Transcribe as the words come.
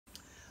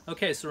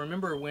Okay, so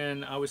remember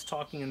when I was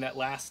talking in that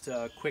last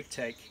quick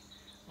take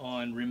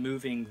on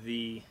removing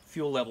the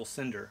fuel level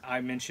cinder,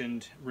 I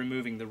mentioned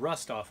removing the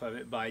rust off of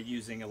it by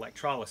using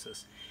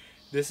electrolysis.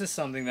 This is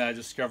something that I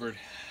discovered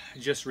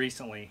just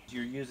recently.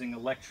 You're using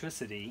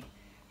electricity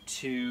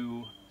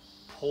to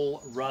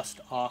pull rust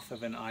off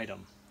of an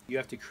item. You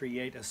have to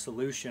create a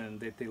solution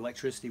that the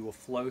electricity will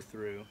flow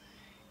through,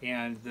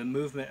 and the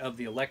movement of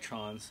the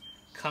electrons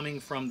coming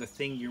from the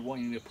thing you're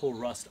wanting to pull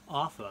rust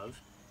off of,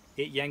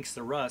 it yanks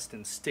the rust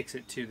and sticks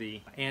it to the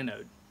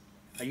anode.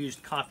 I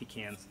used coffee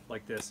cans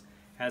like this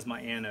as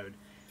my anode.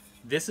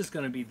 This is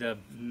going to be the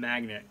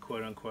magnet,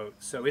 quote unquote,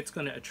 so it's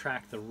going to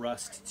attract the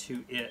rust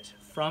to it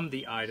from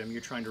the item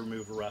you're trying to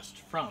remove rust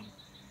from.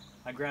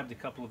 I grabbed a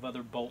couple of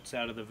other bolts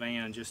out of the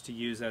van just to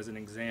use as an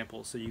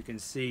example, so you can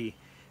see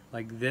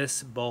like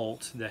this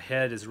bolt, the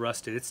head is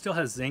rusted. It still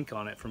has zinc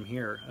on it from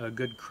here, a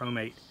good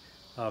chromate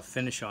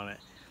finish on it.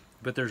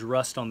 But there's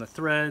rust on the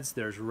threads,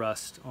 there's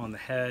rust on the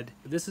head.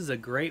 This is a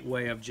great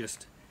way of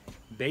just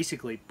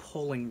basically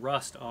pulling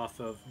rust off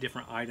of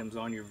different items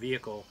on your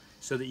vehicle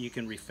so that you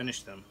can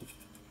refinish them.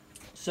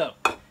 So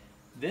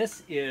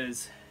this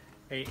is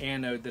an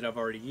anode that I've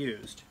already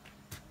used.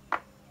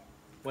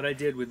 What I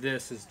did with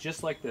this is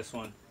just like this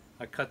one.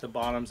 I cut the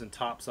bottoms and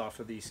tops off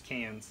of these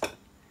cans,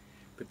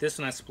 but this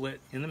one I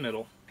split in the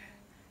middle.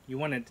 You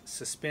want to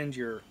suspend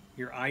your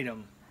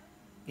item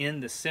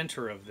in the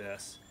center of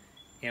this,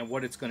 and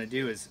what it's going to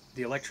do is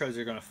the electrodes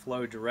are going to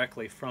flow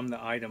directly from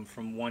the item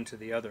from one to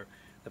the other.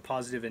 The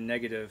positive and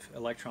negative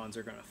electrons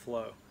are going to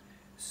flow.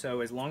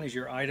 So as long as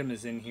your item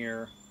is in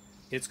here,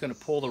 it's going to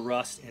pull the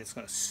rust and it's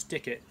going to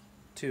stick it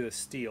to the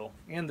steel,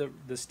 and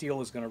the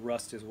steel is going to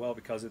rust as well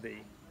because of the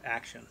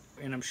action.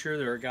 And I'm sure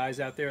there are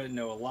guys out there that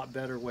know a lot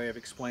better way of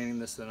explaining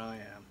this than I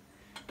am.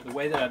 The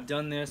way that I've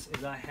done this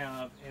is I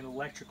have an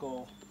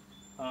electrical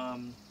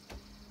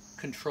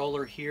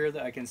controller here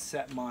that I can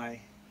set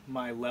my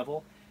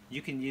level.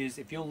 You can use,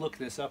 if you'll look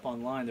this up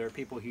online, there are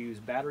people who use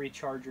battery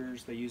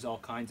chargers, they use all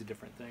kinds of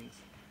different things.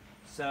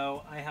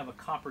 So I have a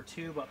copper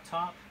tube up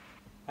top.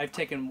 I've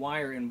taken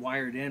wire and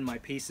wired in my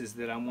pieces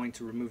that I'm going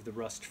to remove the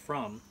rust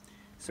from.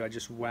 So I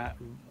just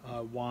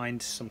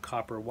wind some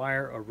copper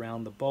wire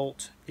around the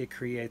bolt. It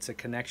creates a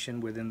connection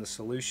within the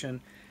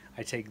solution.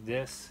 I take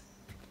this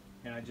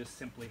and I just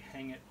simply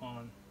hang it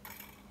on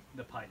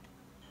the pipe.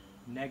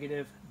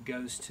 Negative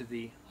goes to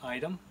the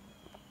item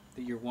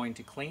that you're wanting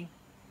to clean.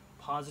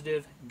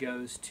 Positive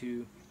goes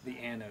to the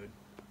anode,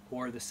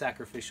 or the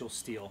sacrificial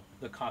steel,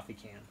 the coffee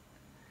can.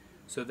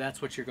 So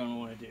that's what you're going to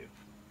want to do.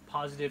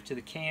 Positive to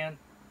the can,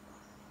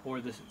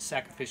 or the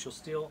sacrificial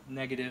steel.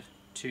 Negative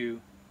to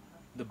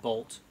the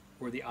bolt,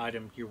 or the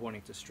item you're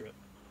wanting to strip.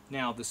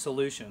 Now the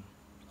solution,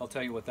 I'll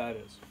tell you what that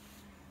is.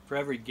 For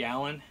every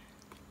gallon,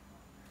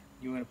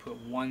 you want to put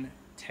 1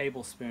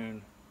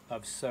 tablespoon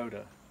of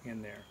soda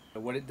in there.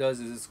 What it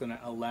does is it's going to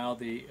allow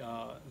the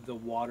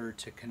water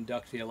to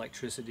conduct the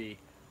electricity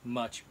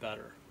much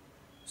better.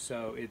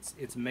 So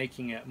it's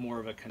making it more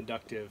of a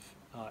conductive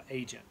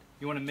agent.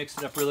 You want to mix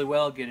it up really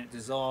well, get it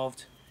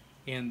dissolved,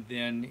 and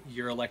then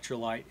your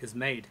electrolyte is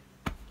made.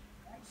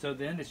 So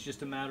then it's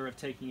just a matter of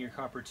taking your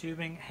copper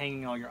tubing,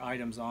 hanging all your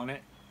items on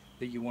it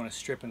that you want to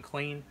strip and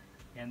clean,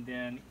 and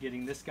then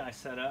getting this guy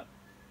set up.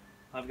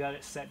 I've got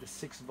it set to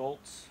 6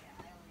 volts,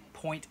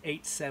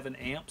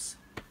 0.87 amps.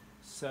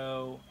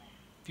 So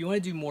if you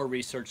want to do more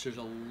research, there's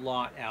a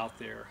lot out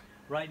there.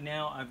 Right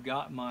now I've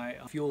got my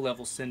fuel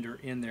level cinder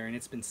in there and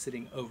it's been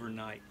sitting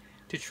overnight.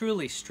 To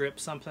truly strip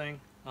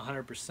something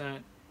 100%,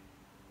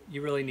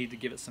 you really need to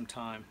give it some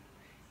time.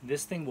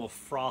 This thing will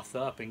froth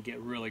up and get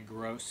really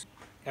gross.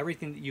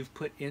 Everything that you've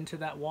put into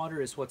that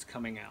water is what's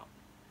coming out.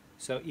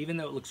 So even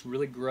though it looks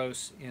really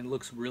gross and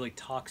looks really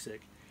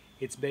toxic,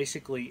 it's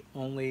basically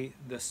only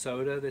the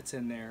soda that's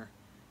in there,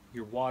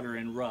 your water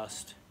and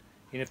rust.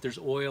 And if there's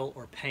oil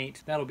or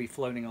paint, that'll be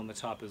floating on the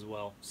top as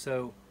well.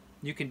 So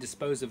you can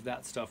dispose of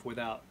that stuff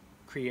without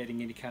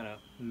creating any kind of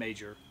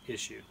major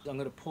issue. I'm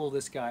going to pull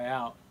this guy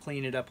out,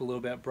 clean it up a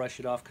little bit, brush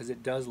it off, because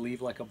it does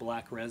leave like a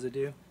black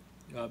residue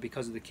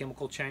because of the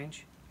chemical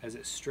change as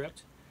it's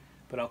stripped.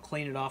 But I'll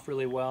clean it off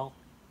really well,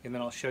 and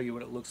then I'll show you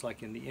what it looks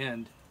like in the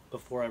end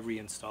before I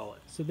reinstall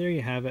it. So there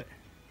you have it.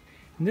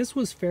 And this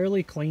was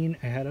fairly clean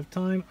ahead of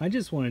time. I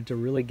just wanted to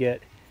really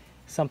get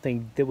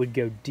something that would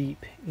go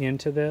deep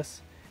into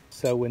this.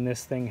 So when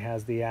this thing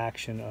has the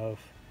action of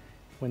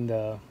when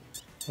the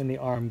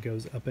arm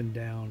goes up and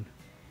down,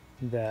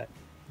 that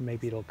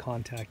maybe it'll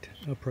contact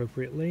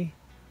appropriately,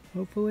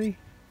 hopefully.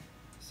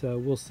 So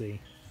we'll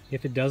see.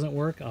 If it doesn't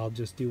work, I'll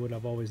just do what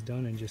I've always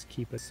done and just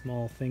keep a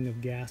small thing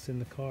of gas in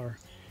the car.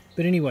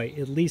 But anyway,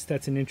 at least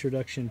that's an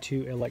introduction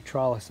to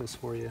electrolysis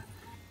for you.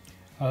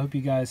 I hope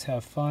you guys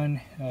have fun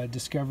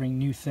discovering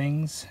new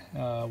things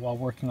while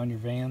working on your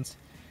vans,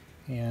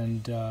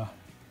 and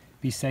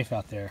be safe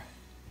out there.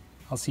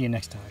 I'll see you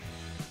next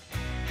time.